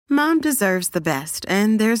Mom deserves the best,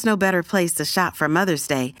 and there's no better place to shop for Mother's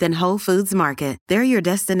Day than Whole Foods Market. They're your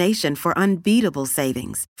destination for unbeatable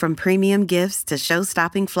savings, from premium gifts to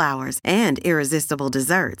show-stopping flowers and irresistible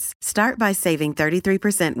desserts. Start by saving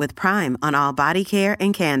 33% with Prime on all body care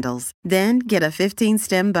and candles. Then get a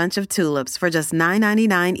 15-stem bunch of tulips for just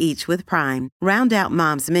 $9.99 each with Prime. Round out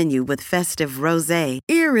Mom's menu with festive rosé,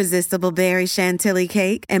 irresistible berry chantilly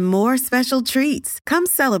cake, and more special treats. Come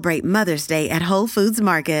celebrate Mother's Day at Whole Foods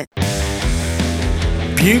Market.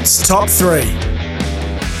 Buetts Top 3.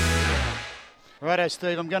 Righto,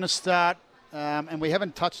 Steve, I'm going to start, and we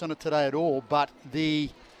haven't touched on it today at all, but the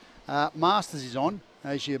Masters is on,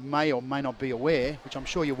 as you may or may not be aware, which I'm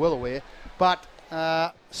sure you're well aware, but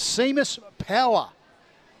Seamus Power.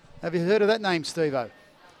 Have you heard of that name, Steve-O?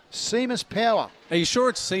 Seamus Power. Are you sure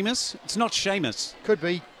it's Seamus? It's not Seamus. Could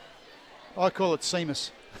be. I call it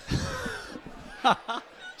Seamus.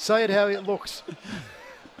 Say it how it looks.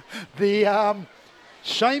 The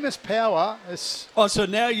Seamus Power is... Oh, so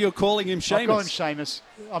now you're calling him Seamus? I call him Seamus.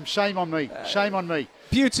 Shame on me. Shame on me.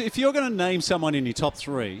 Buetts, if you're going to name someone in your top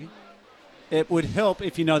 3, it would help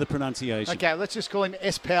if you know the pronunciation. Okay, let's just call him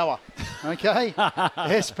S-Power. Okay?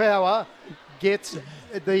 S-Power gets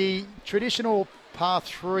the traditional par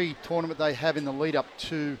 3 tournament they have in the lead-up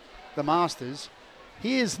to the Masters.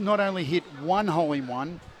 He has not only hit one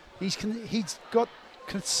hole-in-one, he's got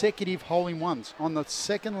consecutive hole-in-ones on the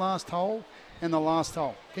second last hole and the last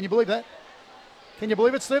hole. Can you believe that? Can you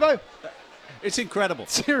believe it, Steve-O? It's incredible.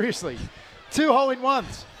 Seriously. 2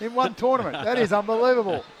 hole-in-ones in one tournament. That is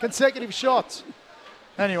unbelievable. Consecutive shots.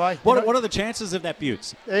 Anyway. What are the chances of that,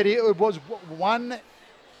 Buetts? It was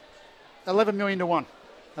 11 million to 1.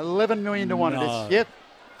 11 million to 1 No. it is. Yep.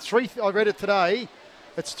 I read it today.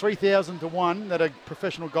 It's 3,000 to 1 that a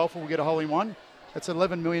professional golfer will get a hole-in-one. It's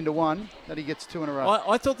 11 million to 1 that he gets 2 in a row.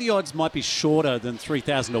 I thought the odds might be shorter than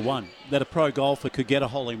 3,000 to 1 that a pro golfer could get a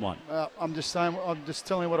hole-in-one. I'm just telling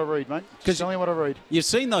you what I read, mate. Just telling you what I read. You've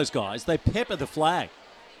seen those guys. They pepper the flag.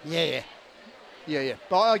 Yeah.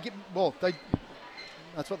 But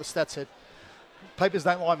that's what the stats said. Papers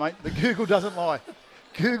don't lie, mate. The Google doesn't lie.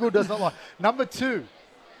 Google does not lie. Number 2,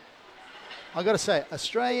 I got to say,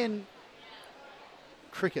 Australian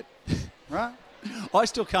cricket, right? I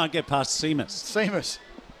still can't get past Seamus. Seamus.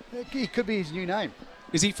 It could be his new name.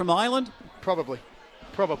 Is he from Ireland? Probably.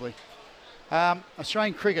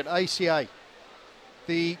 Australian cricket, ACA.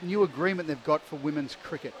 The new agreement they've got for women's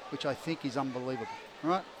cricket, which I think is unbelievable.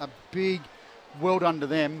 Right? A big well done to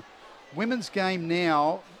them. Women's game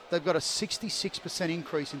now, they've got a 66%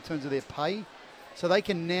 increase in terms of their pay. So they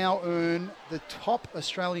can now earn, the top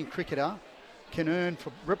Australian cricketer can earn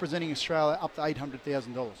for representing Australia up to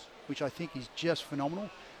 $800,000, which I think is just phenomenal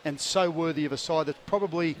and so worthy of a side that's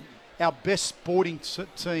probably our best sporting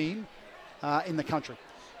team in the country.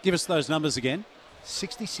 Give us those numbers again.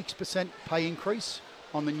 66% pay increase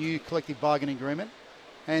on the new collective bargaining agreement,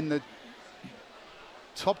 and the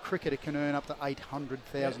top cricketer can earn up to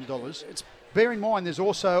 $800,000. Bear in mind, there's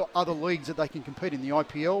also other leagues that they can compete in. The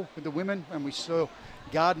IPL with the women, and we saw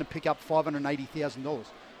Gardner pick up $580,000.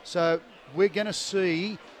 So we're going to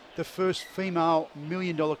see the first female $1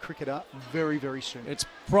 million cricketer very, very soon. It's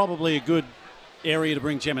probably a good area to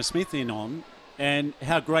bring Gemma Smith in on. And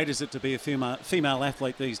how great is it to be a female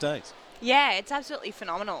athlete these days? Yeah, it's absolutely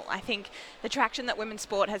phenomenal. I think the traction that women's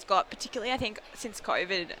sport has got, particularly I think since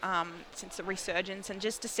COVID, since the resurgence, and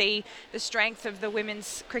just to see the strength of the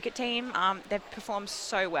women's cricket team, they've performed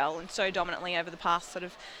so well and so dominantly over the past sort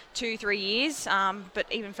of 2-3 years, but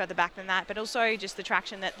even further back than that. But also just the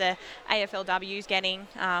traction that the AFLW is getting,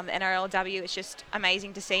 the NRLW, it's just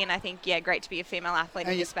amazing to see. And I think, great to be a female athlete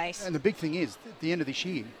in this space. And the big thing is, at the end of this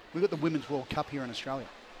year, we've got the Women's World Cup here in Australia,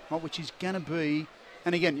 right, which is going to be...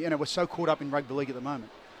 And again, we're so caught up in rugby league at the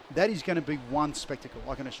moment. That is going to be one spectacle,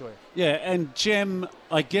 I can assure you. Yeah, and Gem,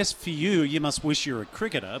 I guess for you must wish you're a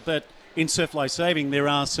cricketer, but in Surf Life Saving there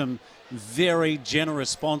are some very generous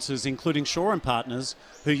sponsors, including Shaw and Partners,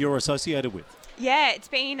 who you're associated with. Yeah, it's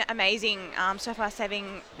been amazing. Surf Life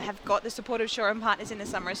Saving have got the support of Shaw and Partners in the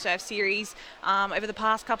Summer of Surf series over the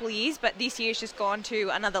past couple of years, but this year's just gone to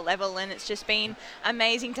another level, and it's just been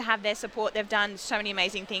amazing to have their support. They've done so many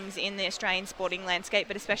amazing things in the Australian sporting landscape,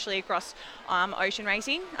 but especially across ocean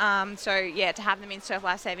racing. To have them in Surf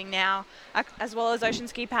Life Saving now, as well as ocean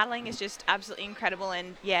ski paddling, is just absolutely incredible,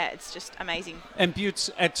 and it's just amazing. And Buetts,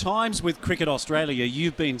 at times with Cricket Australia,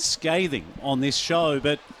 you've been scathing on this show,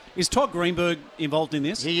 but is Todd Greenberg involved in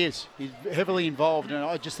this? He is. He's heavily involved, and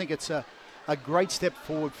I just think it's a great step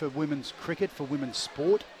forward for women's cricket, for women's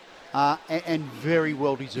sport, and very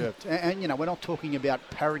well deserved. And we're not talking about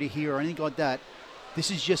parity here or anything like that.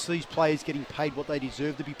 This is just these players getting paid what they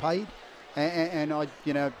deserve to be paid. And I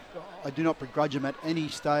do not begrudge them at any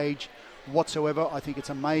stage whatsoever. I think it's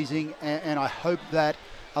amazing. And I hope that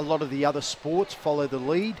a lot of the other sports follow the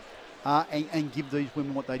lead and give these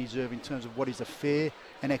women what they deserve in terms of what is a fair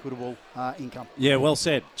and equitable income. Yeah, well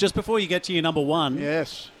said. Just before you get to your number one.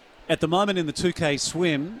 Yes. At the moment in the 2K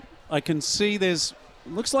swim, I can see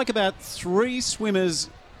looks like about 3 swimmers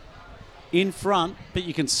in front, but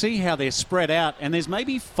you can see how they're spread out, and there's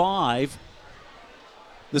maybe 5.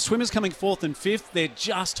 The swimmers coming 4th and 5th, they're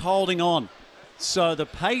just holding on. So the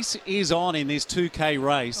pace is on in this 2K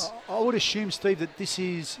race. I would assume, Steve, that this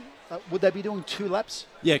is... would they be doing 2 laps?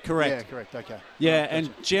 Yeah, correct. Yeah, correct, okay. Yeah, right, and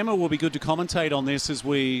gotcha. Gemma will be good to commentate on this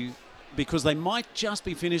because they might just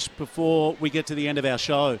be finished before we get to the end of our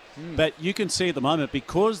show. But you can see at the moment,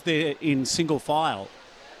 because they're in single file,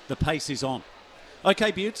 the pace is on.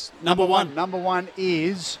 Okay, Buetts, number one. Number one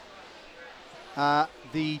is the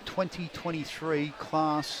 2023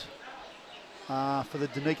 class for the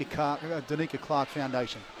Danica Clark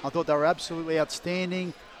Foundation. I thought they were absolutely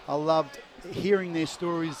outstanding. I loved hearing their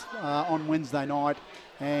stories on Wednesday night,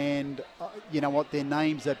 and you know what, they're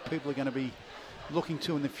names that people are going to be looking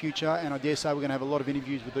to in the future, and I dare say we're going to have a lot of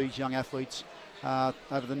interviews with these young athletes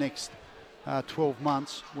over the next 12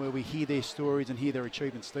 months where we hear their stories and hear their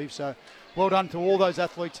achievements, Steve. So well done to all those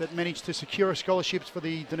athletes that managed to secure scholarships for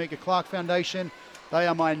the Danica Clark Foundation. They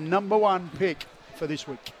are my number one pick for this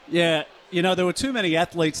week. Yeah, there were too many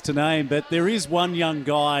athletes to name, but there is one young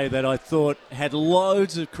guy that I thought had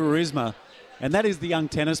loads of charisma, and that is the young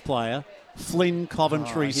tennis player, Flynn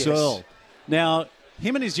Coventry-Searle. Yes. Now,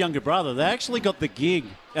 him and his younger brother, they actually got the gig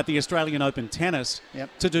at the Australian Open Tennis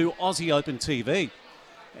to do Aussie Open TV.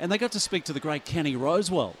 And they got to speak to the great Kenny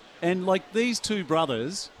Rosewell. And like these 2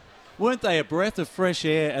 brothers, weren't they a breath of fresh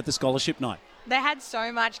air at the scholarship night? They had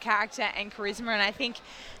so much character and charisma, and I think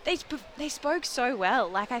they spoke so well.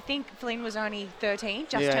 Like, I think Flynn was only 13,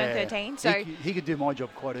 turned 13. So he could do my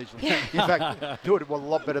job quite easily. In fact, do it a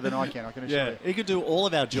lot better than I can assure you. He could do all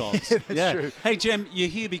of our jobs. That's true. Hey, Jem, you're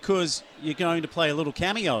here because you're going to play a little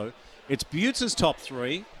cameo. It's Buetts' top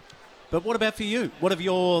 3. But what about for you? What have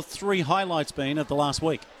your 3 highlights been of the last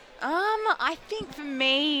week? I think for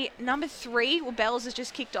me, number 3, Bells has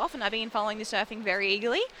just kicked off, and I've been following the surfing very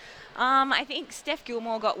eagerly. I think Steph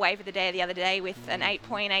Gilmore got wave of the day the other day with an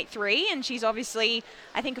 8.83, and she's obviously,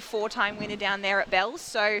 I think, a 4-time winner down there at Bells.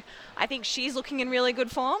 So I think she's looking in really good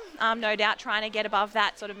form. No doubt trying to get above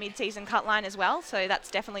that sort of mid-season cut line as well. So that's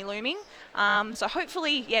definitely looming. So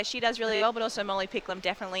hopefully, she does really well, but also Molly Picklum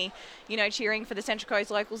definitely, cheering for the Central Coast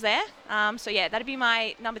locals there. That'd be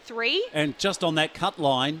my number 3. And just on that cut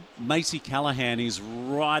line, Macy Callahan is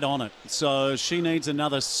right on it. So she needs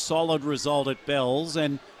another solid result at Bells,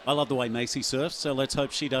 and I love the way Macy surfs, so let's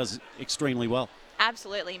hope she does extremely well.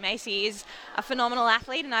 Absolutely. Macy is a phenomenal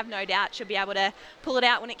athlete, and I've no doubt she'll be able to pull it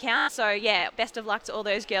out when it counts. So, best of luck to all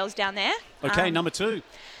those girls down there. Okay, number 2.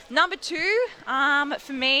 Number 2,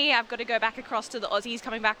 for me, I've got to go back across to the Aussies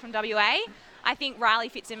coming back from WA. I think Riley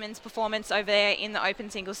Fitzsimmons' performance over there in the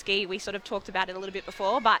open single ski, we sort of talked about it a little bit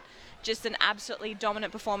before, but just an absolutely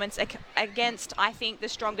dominant performance against, I think, the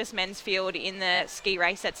strongest men's field in the ski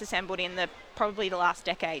race that's assembled in probably the last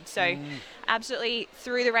decade. So absolutely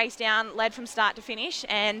threw the race down, led from start to finish,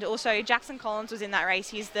 and also Jackson Collins was in that race.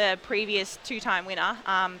 He's the previous 2-time winner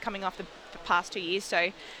coming off the past 2 years.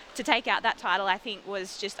 So to take out that title, I think,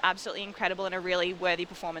 was just absolutely incredible and a really worthy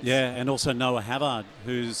performance. Yeah, and also Noah Havard,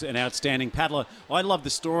 who's an outstanding paddler. I love the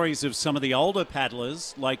stories of some of the older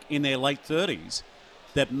paddlers, like in their late 30s,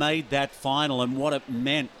 that made that final and what it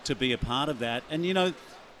meant to be a part of that. And,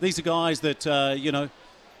 these are guys that,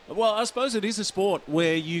 well, I suppose it is a sport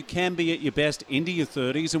where you can be at your best into your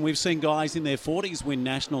 30s, and we've seen guys in their 40s win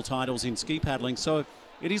national titles in ski paddling. So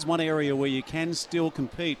it is one area where you can still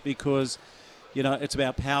compete because, it's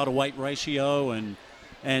about power to weight ratio, and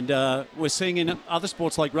we're seeing in other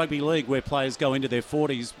sports like rugby league where players go into their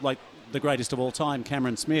 40s, like the greatest of all time,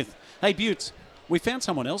 Cameron Smith. Hey, Buetts, we found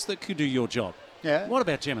someone else that could do your job. Yeah. What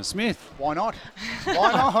about Gemma Smith? Why not?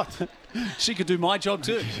 Why not? She could do my job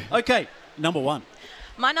too. Okay, number 1.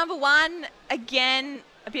 My number 1, again,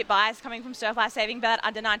 a bit biased coming from Surf Life Saving, but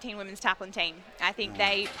under 19 women's tackling team. I think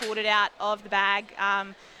they pulled it out of the bag.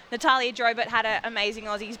 Natalia Drobert had an amazing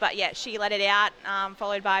Aussies, but yeah, she let it out,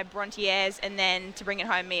 followed by Brontiers, and then to bring it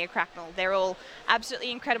home, Mia Cracknell. They're all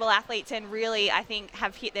absolutely incredible athletes and really, I think,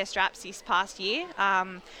 have hit their straps this past year.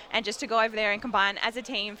 And just to go over there and combine as a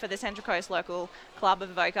team for the Central Coast Local Club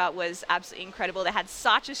of Avoca was absolutely incredible. They had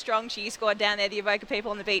such a strong cheer squad down there, the Avoca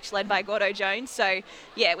people on the beach, led by Gordo Jones. So,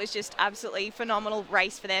 yeah, it was just absolutely phenomenal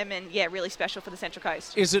race for them and, yeah, really special for the Central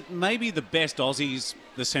Coast. Is it maybe the best Aussies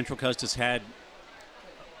the Central Coast has had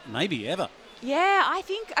maybe ever? Yeah, I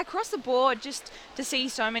think across the board, just to see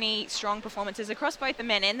so many strong performances across both the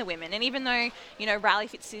men and the women. And even though, Riley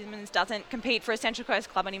Fitzsimmons doesn't compete for a Central Coast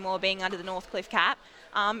club anymore, being under the Northcliffe cap,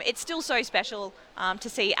 it's still so special to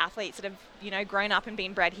see athletes that have, grown up and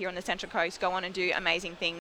been bred here on the Central Coast go on and do amazing things.